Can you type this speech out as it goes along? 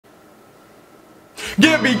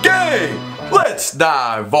Gibby gang, let's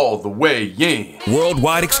dive all the way in.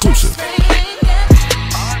 Worldwide exclusive.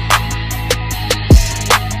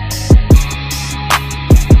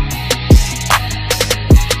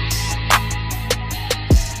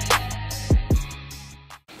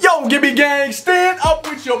 Yo, Gibby gang, stand up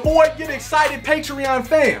with your boy. Get excited, Patreon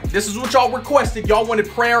fam. This is what y'all requested. Y'all wanted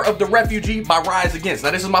Prayer of the Refugee by Rise Against.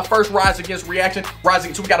 Now, this is my first Rise Against reaction. Rise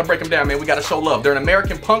Against, we gotta break them down, man. We gotta show love. They're an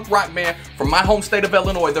American punk rock band from my home state of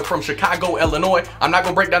Illinois. They're from Chicago, Illinois. I'm not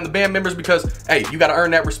gonna break down the band members because, hey, you gotta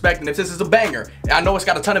earn that respect. And if this is a banger, I know it's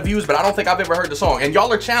got a ton of views, but I don't think I've ever heard the song. And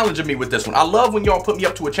y'all are challenging me with this one. I love when y'all put me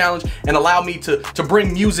up to a challenge and allow me to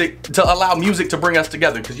bring music, to allow music to bring us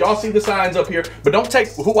together. Because y'all see the signs up here, but don't take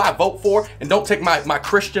who I vote for and don't take my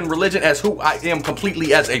Christian religion as who I am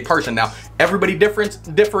completely as a person. Now, everybody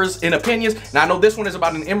differs in opinions. Now, I know this one is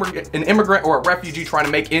about an immigrant or a refugee trying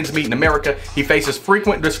to make ends meet in America. He faces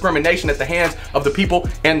frequent discrimination at the hands of the people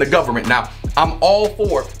and the government. Now, I'm all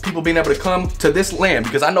for people being able to come to this land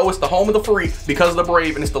because I know it's the home of the free because of the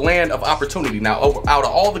brave, and it's the land of opportunity. Now, out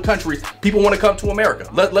of all the countries, people want to come to America.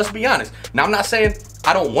 Let's be honest. Now, I'm not saying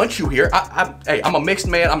I don't want you here. Hey, I'm a mixed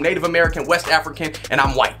man. I'm Native American, West African, and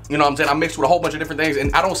I'm white. You know what I'm saying? I'm mixed with a whole bunch of different things,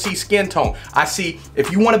 and I don't see skin tone. I see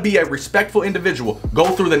if you want to be a respectful individual,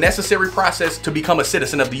 go through the necessary process to become a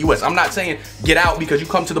citizen of the U.S. I'm not saying get out because you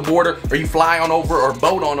come to the border or you fly on over or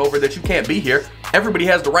boat on over that you can't be here. Everybody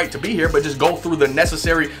has the right to be here, but just go through the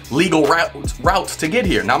necessary legal routes to get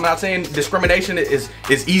here. Now, I'm not saying discrimination is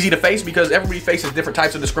easy to face because everybody faces different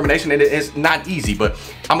types of discrimination, and it's not easy, but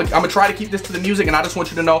I'm gonna try to keep this to the music, and I just want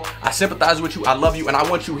you to know I sympathize with you, I love you, and I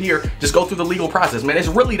want you here. Just go through the legal process, man. It's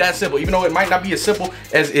really that simple. Even though it might not be as simple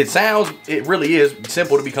as it sounds, it really is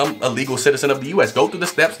simple to become a legal citizen of the U.S. Go through the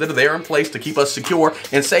steps that are there in place to keep us secure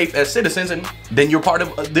and safe as citizens, and then you're part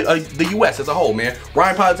of the U.S. as a whole, man.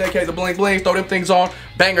 Ryan Pods, aka the Bling Bling, throw them things on.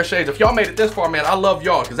 Banger shades. If y'all made it this far, man, I love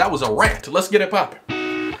y'all because that was a rant. Let's get it poppin'.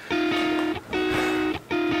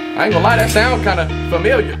 I ain't gonna lie, that sound kind of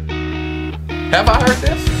familiar. Have I heard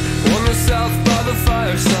this? On the south by the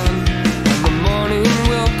fire sun, and the morning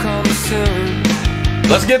will come soon.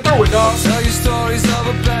 Let's get through it, dog. I'll tell you stories of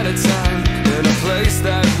a better time in a place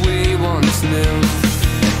that we once knew.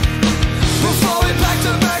 Before we packed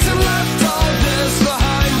our bags and left all this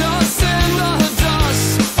behind us in the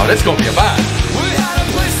dust. Oh, this gonna be a vibe. We had a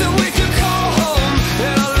place that we could call home,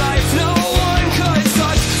 in a life no one could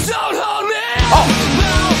touch. Don't hold me. Oh.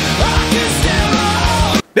 Now I can stand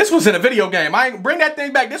my own. This was in a video game. I ain't bring that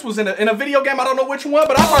thing back. This was in a video game. I don't know which one,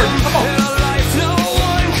 but I heard it. Come on. In a life no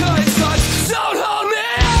one could touch. Don't hold me.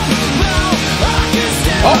 Now I can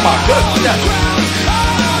stand Oh my goodness. Yeah. ground. I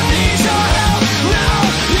need your help. Now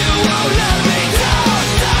you won't let me down.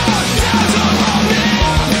 Don't hold me.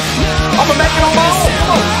 Now I'ma make it on my own.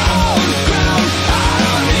 Come on. ground.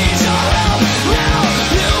 I need your help. Now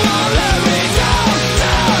you won't let me down.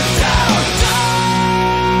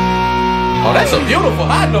 Oh, that's a beautiful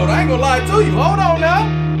high note. I ain't gonna lie to you. Hold on now.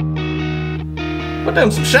 Put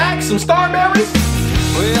them some shacks, some starberries.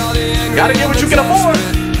 We are the angry Gotta get what and you the can afford.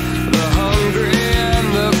 desperate, the hungry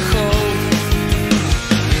and the cold.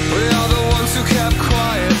 We are the ones who kept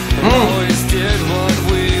quiet and always did what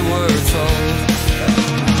we were told.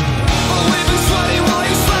 Oh, we've been sweating while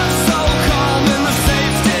you slept so calm in the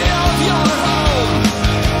safety of your home.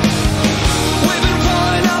 We've been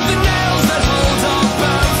pulling out the nails that hold up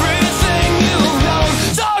everything you've known.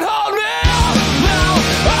 Don't hold me up now.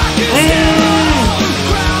 I can stand my own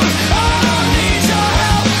ground. I need your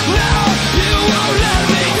help now. You won't let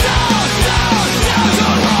me down.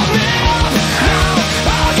 Don't hold me up now.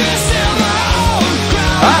 I can stand my own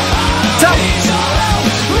ground. Tell I me. need your help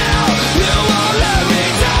now. You won't let me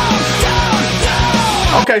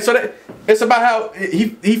down. Okay, so it's about how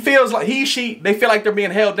he feels like they feel like they're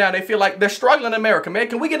being held down. They feel like they're struggling in America, man.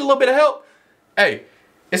 Can we get a little bit of help? Hey,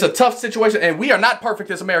 it's a tough situation, and we are not perfect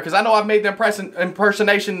as Americans. I know I've made the impression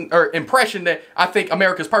that I think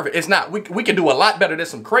America's perfect. It's not. We can do a lot better. There's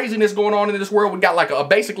some craziness going on in this world. We got like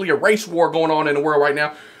basically a race war going on in the world right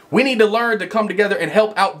now. We need to learn to come together and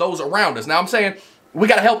help out those around us. Now, I'm saying we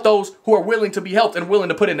got to help those who are willing to be helped and willing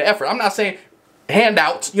to put in the effort. I'm not saying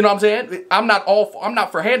handouts, you know what I'm saying? I'm not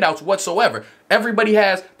for handouts whatsoever. Everybody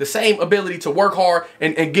has the same ability to work hard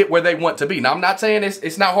and get where they want to be. Now, I'm not saying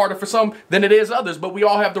it's not harder for some than it is others, but we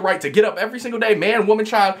all have the right to get up every single day, man, woman,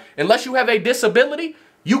 child. Unless you have a disability,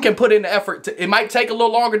 you can put in the effort. It might take a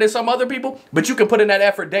little longer than some other people, but you can put in that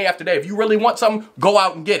effort day after day. If you really want something, go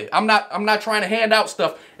out and get it. I'm not trying to hand out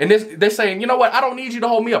stuff. And they're saying, you know what? I don't need you to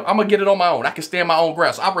hold me up. I'm going to get it on my own. I can stand my own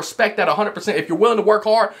ground. So I respect that 100%. If you're willing to work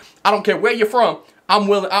hard, I don't care where you're from. I'm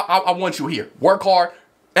willing. I want you here. Work hard.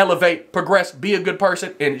 elevate, progress, be a good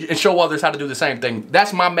person, and show others how to do the same thing.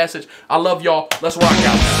 That's my message. I love y'all. Let's rock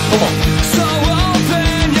out. Come on. So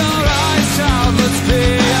open your eyes, child, let's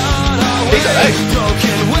be on our way. He said, hey.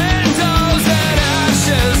 Broken windows and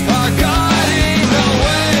ashes are guiding the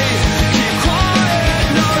way. Keep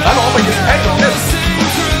quiet, no I know I'm gonna get some hate on this. sing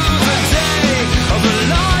through the day of the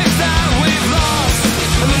lives that we've lost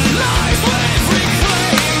and the lives we've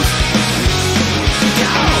reclaimed.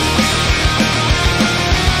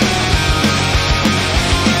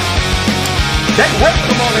 That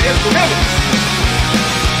rhythm on the instrumental.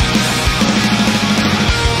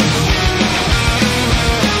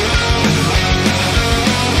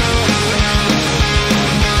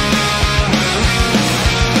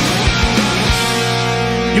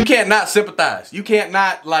 You can't not sympathize. You can't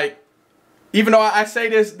not, like, even though I say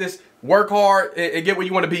this work hard and get where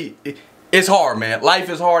you want to be, it's hard, man. Life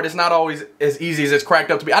is hard. It's not always as easy as it's cracked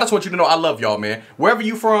up to be. I just want you to know I love y'all, man. Wherever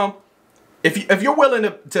you from, if you're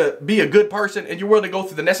willing to be a good person and you're willing to go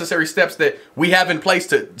through the necessary steps that we have in place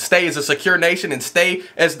to stay as a secure nation and stay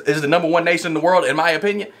as the #1 nation in the world, in my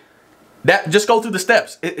opinion, that just go through the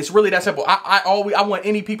steps. It's really that simple. I want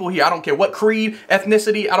any people here. I don't care what creed,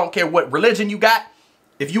 ethnicity. I don't care what religion you got.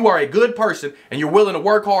 If you are a good person and you're willing to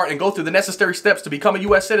work hard and go through the necessary steps to become a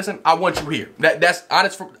U.S. citizen, I want you here. That's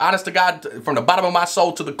honest to God, from the bottom of my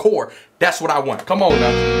soul to the core. That's what I want. Come on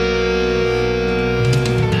now.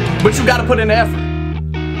 But you got to put in the effort,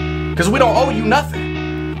 because we don't owe you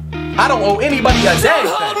nothing. I don't owe anybody a damn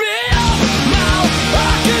thing.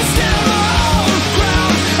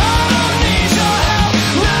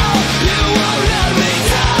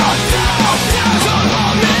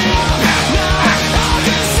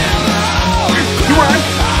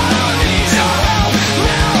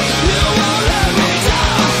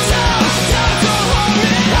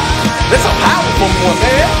 It's a powerful one,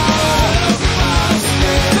 man.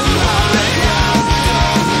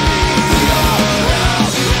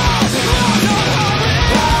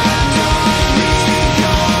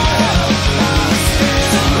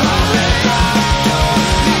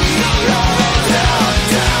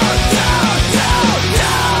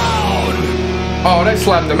 Oh, they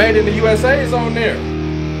slapped the Made in the USA's on there.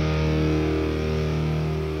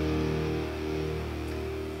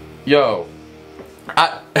 Yo,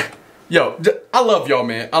 I love y'all,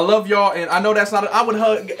 man. I love y'all, and I know that's not, I would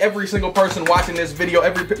hug every single person watching this video,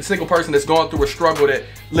 every single person that's gone through a struggle that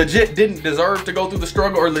legit didn't deserve to go through the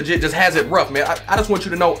struggle or legit just has it rough, man. I just want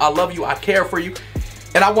you to know I love you, I care for you,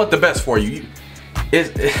 and I want the best for you.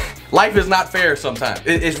 Life is not fair sometimes.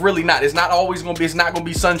 It's really not. It's not always gonna be, it's not gonna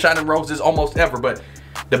be sunshine and roses almost ever, but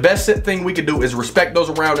the best thing we can do is respect those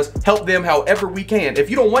around us, help them however we can. If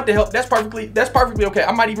you don't want to help, that's perfectly okay.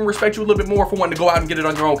 I might even respect you a little bit more for wanting to go out and get it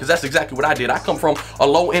on your own, because that's exactly what I did. I come from a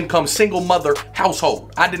low-income single mother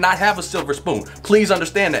household. I did not have a silver spoon. Please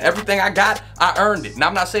understand that everything I got, I earned it. Now,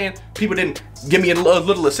 I'm not saying people didn't give me a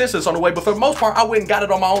little assistance on the way, but for the most part, I went and got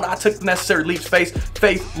it on my own. I took the necessary leaps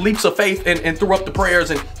of faith and threw up the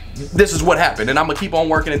prayers, and this is what happened. And I'm gonna keep on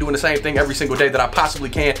working and doing the same thing every single day that I possibly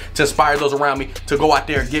can to inspire those around me to go out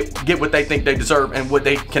there and get what they think they deserve and what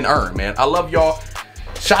they can earn, man. I love y'all.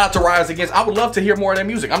 Shout out to Rise Against. I would love to hear more of their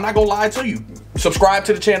music. I'm not gonna lie to you. Subscribe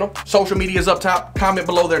to the channel. Social media is up top. Comment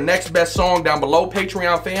below their next best song down below.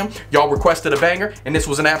 Patreon fam, y'all requested a banger, and this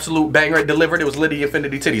was an absolute banger. It delivered. It was Liddy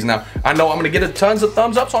Infinity Titties. Now, I know I'm gonna get tons of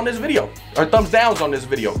thumbs ups on this video, or thumbs downs on this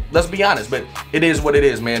video. Let's be honest, but it is what it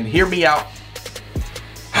is, man. Hear me out.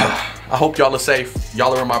 I hope y'all are safe.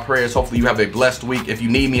 Y'all are in my prayers. Hopefully you have a blessed week. If you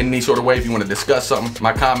need me in any sort of way, if you want to discuss something,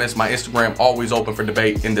 my comments, my Instagram, always open for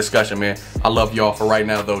debate and discussion, man. I love y'all. For right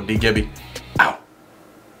now, though, dgibby, out.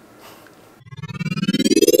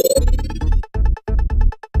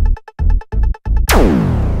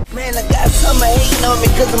 Man, I got summer hating on me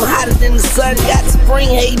cause I'm hotter than the sun. Got spring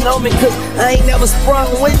hating on me cause I ain't never sprung.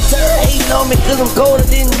 Winter hating on me cause I'm colder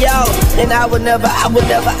than y'all. And I would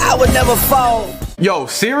never fall. Yo,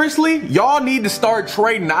 seriously? Y'all need to start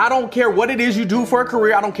trading. I don't care what it is you do for a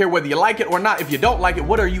career. I don't care whether you like it or not. If you don't like it,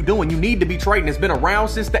 what are you doing? You need to be trading. It's been around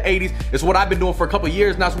since the 80s. It's what I've been doing for a couple of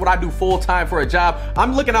years now. It's what I do full time for a job.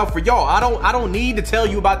 I'm looking out for y'all. I don't need to tell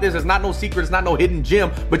you about this. It's not no secret. It's not no hidden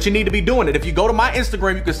gem, but you need to be doing it. If you go to my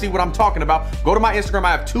Instagram, you can see what I'm talking about. Go to my Instagram.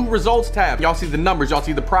 I have 2 results tabs. Y'all see the numbers. Y'all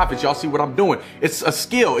see the profits. Y'all see what I'm doing. It's a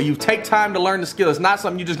skill. You take time to learn the skill. It's not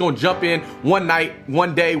something you're just going to jump in one night,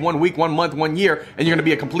 one day, 1 week, 1 month, 1 year and you're gonna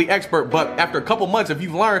be a complete expert. But after a couple months, if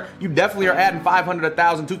you've learned, you definitely are adding 500,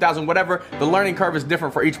 1,000, 2,000, whatever. The learning curve is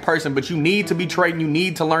different for each person, but you need to be trading. You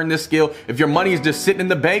need to learn this skill. If your money is just sitting in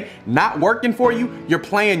the bank, not working for you, you're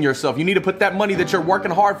playing yourself. You need to put that money that you're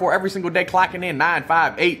working hard for every single day, clocking in 9,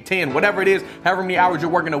 5, 8, 10, whatever it is, however many hours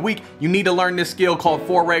you're working a week. You need to learn this skill called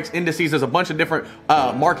Forex, indices. There's a bunch of different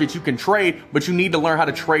markets you can trade, but you need to learn how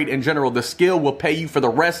to trade in general. The skill will pay you for the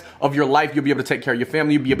rest of your life. You'll be able to take care of your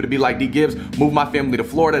family. You'll be able to be like D Gibbs, move my family to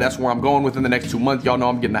Florida. That's where I'm going within the next 2 months. Y'all know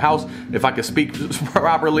I'm getting a house if I can speak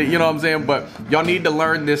properly, you know what I'm saying? But y'all need to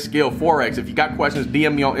learn this skill, Forex. If you got questions,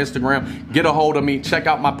 DM me on Instagram, get a hold of me, check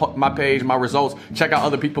out my page, my results, check out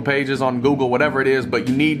other people's pages on Google, whatever it is, but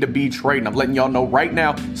you need to be trading. I'm letting y'all know right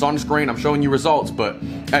now. It's on the screen. I'm showing you results, but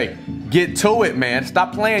hey, get to it, man.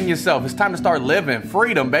 Stop playing yourself. It's time to start living.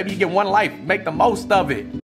 Freedom, baby. You get one life. Make the most of it.